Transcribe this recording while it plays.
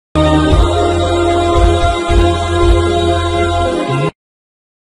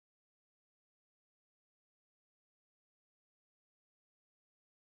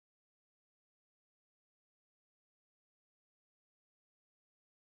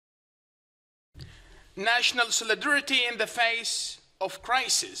national solidarity in the face of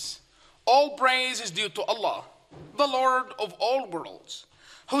crisis. All praise is due to Allah, the Lord of all worlds,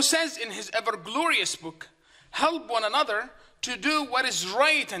 who says in his ever-glorious book, "Help one another to do what is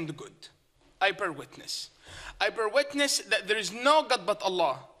right and good." I bear witness. I bear witness that there is no God but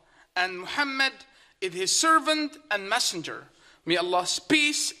Allah, and Muhammad is his servant and messenger. May Allah's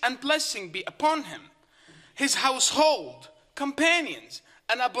peace and blessing be upon him, his household, companions,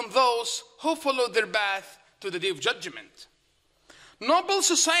 and upon those who follow their path to the day of judgment. Noble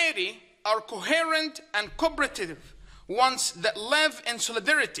society are coherent and cooperative ones that live in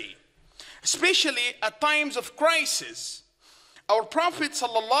solidarity, especially at times of crisis. Our Prophet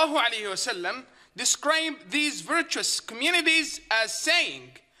ﷺ described these virtuous communities as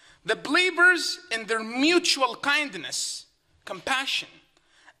saying, "The believers in their mutual kindness, compassion,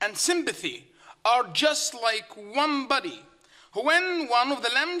 and sympathy are just like one body. When one of the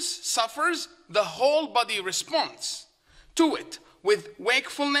limbs suffers, the whole body responds to it with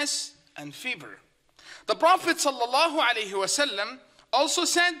wakefulness and fever." The Prophet ﷺ also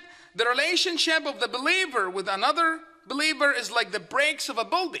said, "The relationship of the believer with another believer is like the bricks of a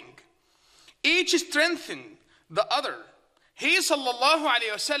building. Each strengthens the other." He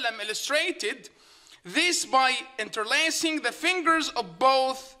ﷺ illustrated this by interlacing the fingers of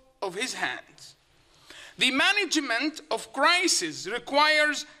both of his hands. The management of crisis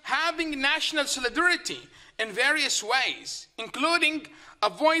requires having national solidarity in various ways, including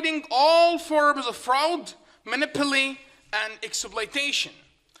avoiding all forms of fraud, monopoly, and exploitation.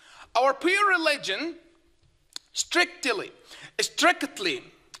 Our pure religion strictly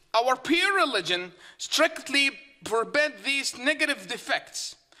forbids these negative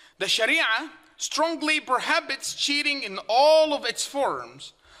defects. The Sharia strongly prohibits cheating in all of its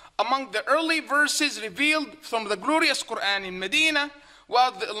forms. Among the early verses revealed from the glorious Quran in Medina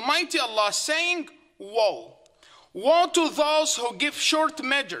was the Almighty Allah saying, "Woe! Woe to those who give short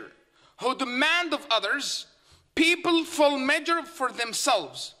measure, who demand of others, people full measure for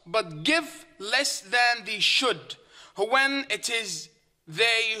themselves, but give less than they should. When it is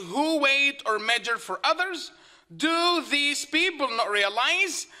they who wait or measure for others, do these people not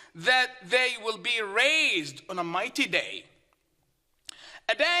realize that they will be raised on a mighty day?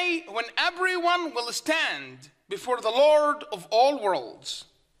 A day when everyone will stand before the Lord of all worlds."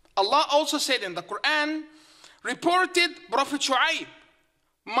 Allah also said in the Quran, reported Prophet Shu'aib,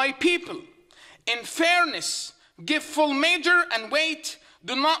 "My people, in fairness, give full measure and weight.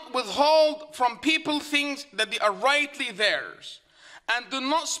 Do not withhold from people things that they are rightly theirs, and do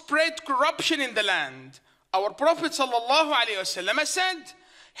not spread corruption in the land." Our Prophet ﷺ said,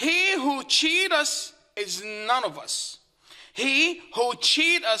 "He who cheats us is none of us. He who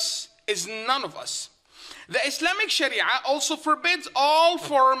cheats us is none of us." The Islamic Sharia also forbids all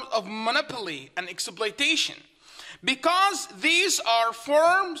forms of monopoly and exploitation, because these are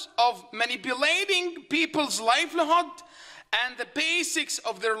forms of manipulating people's livelihood and the basics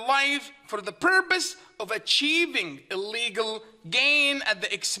of their life for the purpose of achieving illegal gain at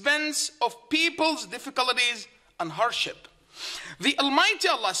the expense of people's difficulties and hardship. The Almighty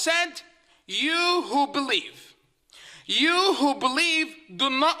Allah said, "You who believe, do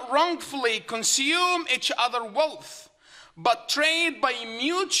not wrongfully consume each other's wealth, but trade by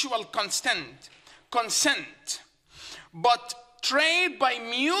mutual consent.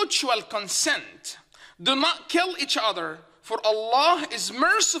 Do not kill each other, for Allah is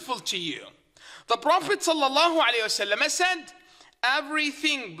merciful to you." The Prophet ﷺ said,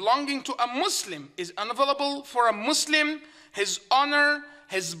 "Everything belonging to a Muslim is inviolable for a Muslim, his honor,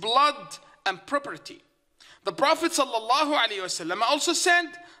 his blood, and property." The Prophet ﷺ also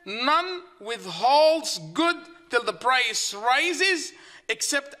said, "None withholds good till the price rises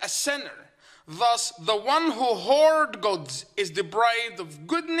except a sinner. Thus, the one who hoards goods is deprived of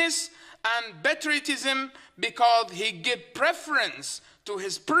goodness and patriotism, because he gives preference to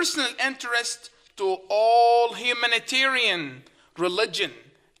his personal interest to all humanitarian, religion,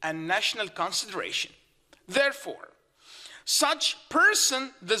 and national consideration. Therefore, such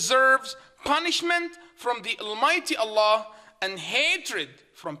person deserves punishment from the Almighty Allah and hatred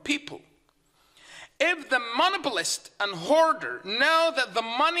from people. If the monopolist and hoarder know that the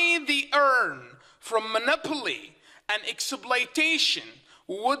money they earn from monopoly and exploitation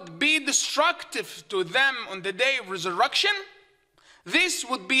would be destructive to them on the day of resurrection, this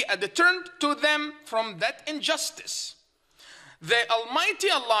would be a deterrent to them from that injustice. The Almighty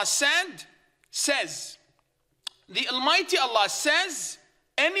Allah says,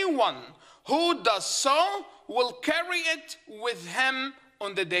 anyone who does so will carry it with him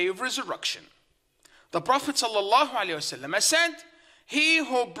on the day of resurrection. The Prophet ﷺ said, He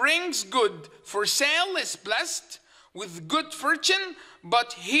who brings good for sale is blessed with good fortune,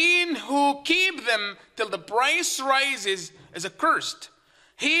 but he who keeps them till the price rises is accursed.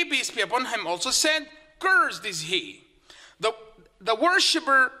 He, peace be upon him, also said, cursed is he, the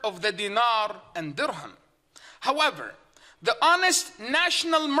worshipper of the dinar and dirham. However, the honest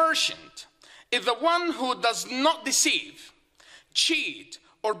national merchant is the one who does not deceive, cheat,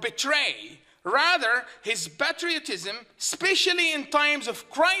 or betray. Rather, his patriotism, especially in times of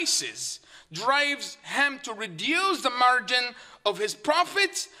crisis, drives him to reduce the margin of his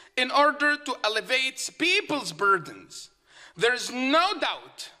profits in order to elevate people's burdens. There is no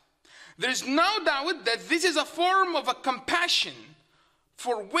doubt that this is a form of a compassion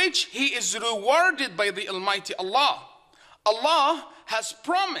for which he is rewarded by the Almighty Allah. Allah has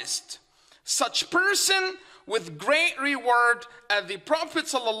promised such person with great reward, as the Prophet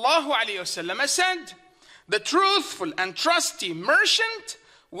ﷺ said, the truthful and trusty merchant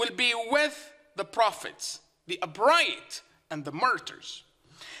will be with the prophets, the upright, and the martyrs.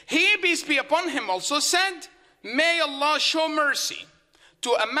 He, peace be upon him, also said, may Allah show mercy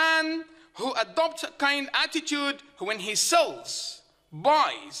to a man who adopts a kind attitude when he sells,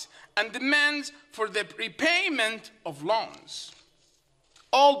 buys, and demands for the repayment of loans.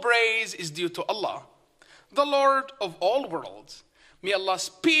 All praise is due to Allah, the Lord of all worlds. May Allah's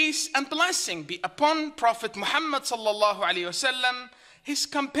peace and blessing be upon Prophet Muhammad sallallahu alaihi wasallam, his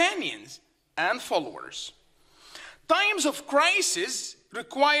companions and followers. Times of crisis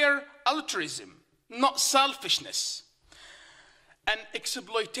require altruism, not selfishness and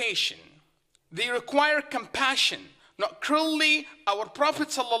exploitation. They require compassion, not cruelty. Our Prophet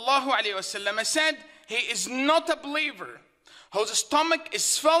sallallahu alaihi wasallam said, he is not a believer whose stomach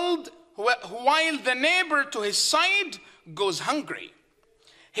is filled while the neighbor to his side goes hungry.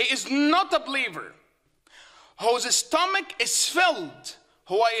 He is not a believer whose stomach is filled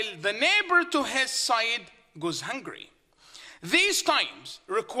while the neighbor to his side goes hungry. These times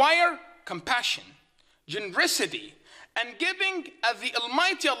require compassion, generosity, and giving. As the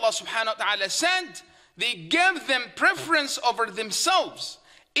Almighty Allah subhanahu wa ta'ala said, they give them preference over themselves,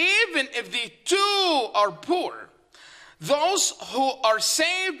 even if they too are poor. Those who are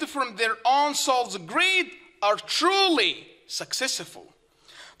saved from their own soul's greed are truly successful.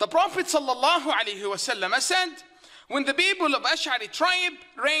 The Prophet sallallahu alaihi wasallam said, when the people of Ash'ari tribe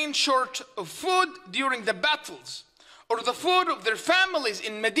ran short of food during the battles, or the food of their families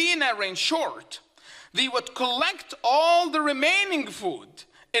in Medina ran short, they would collect all the remaining food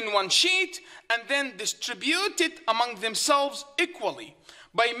in one sheet and then distribute it among themselves equally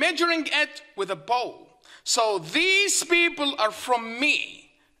by measuring it with a bowl. So these people are from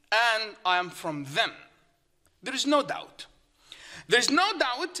me and I am from them. There is no doubt. There is no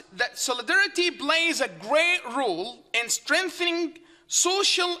doubt that solidarity plays a great role in strengthening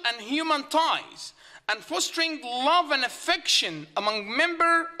social and human ties and fostering love and affection among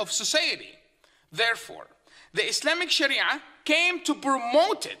members of society. Therefore, the Islamic Sharia came to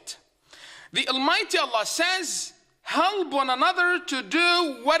promote it. The Almighty Allah says, help one another to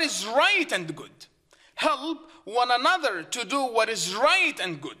do what is right and good. Help one another to do what is right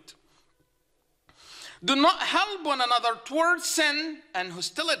and good. Do not help one another towards sin and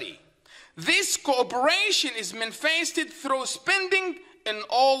hostility. This cooperation is manifested through spending in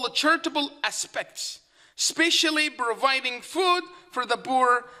all charitable aspects, especially providing food for the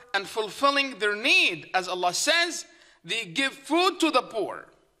poor and fulfilling their need. As Allah says, they give food to the poor,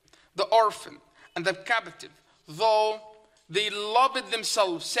 the orphan, and the captive, though they love it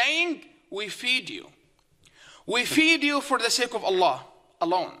themselves, saying, we feed you. We feed you for the sake of Allah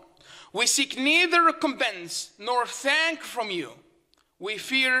alone. We seek neither recompense nor thank from you. We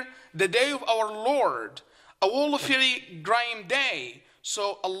fear the day of our Lord, a woefully grim day,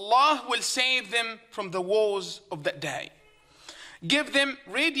 so Allah will save them from the woes of that day. Give them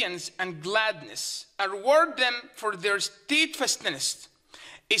radiance and gladness, and reward them for their steadfastness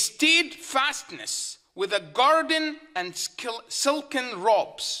with a garden and silken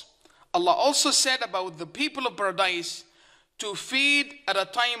robes. Allah also said about the people of paradise to feed at a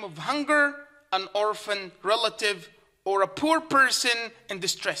time of hunger an orphan relative or a poor person in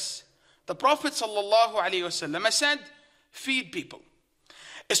distress. The Prophet ﷺ said, feed people,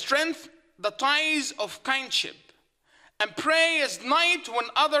 strengthen the ties of kindship, and pray as night when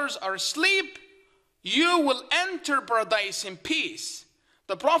others are asleep. You will enter paradise in peace.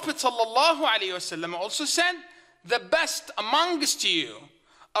 The Prophet ﷺ also said, the best amongst you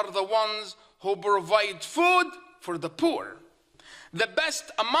are the ones who provide food for the poor. The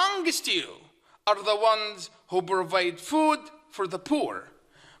best amongst you are the ones who provide food for the poor.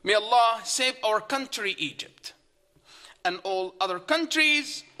 May Allah save our country, Egypt, and all other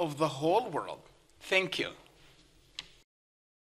countries of the whole world. Thank you.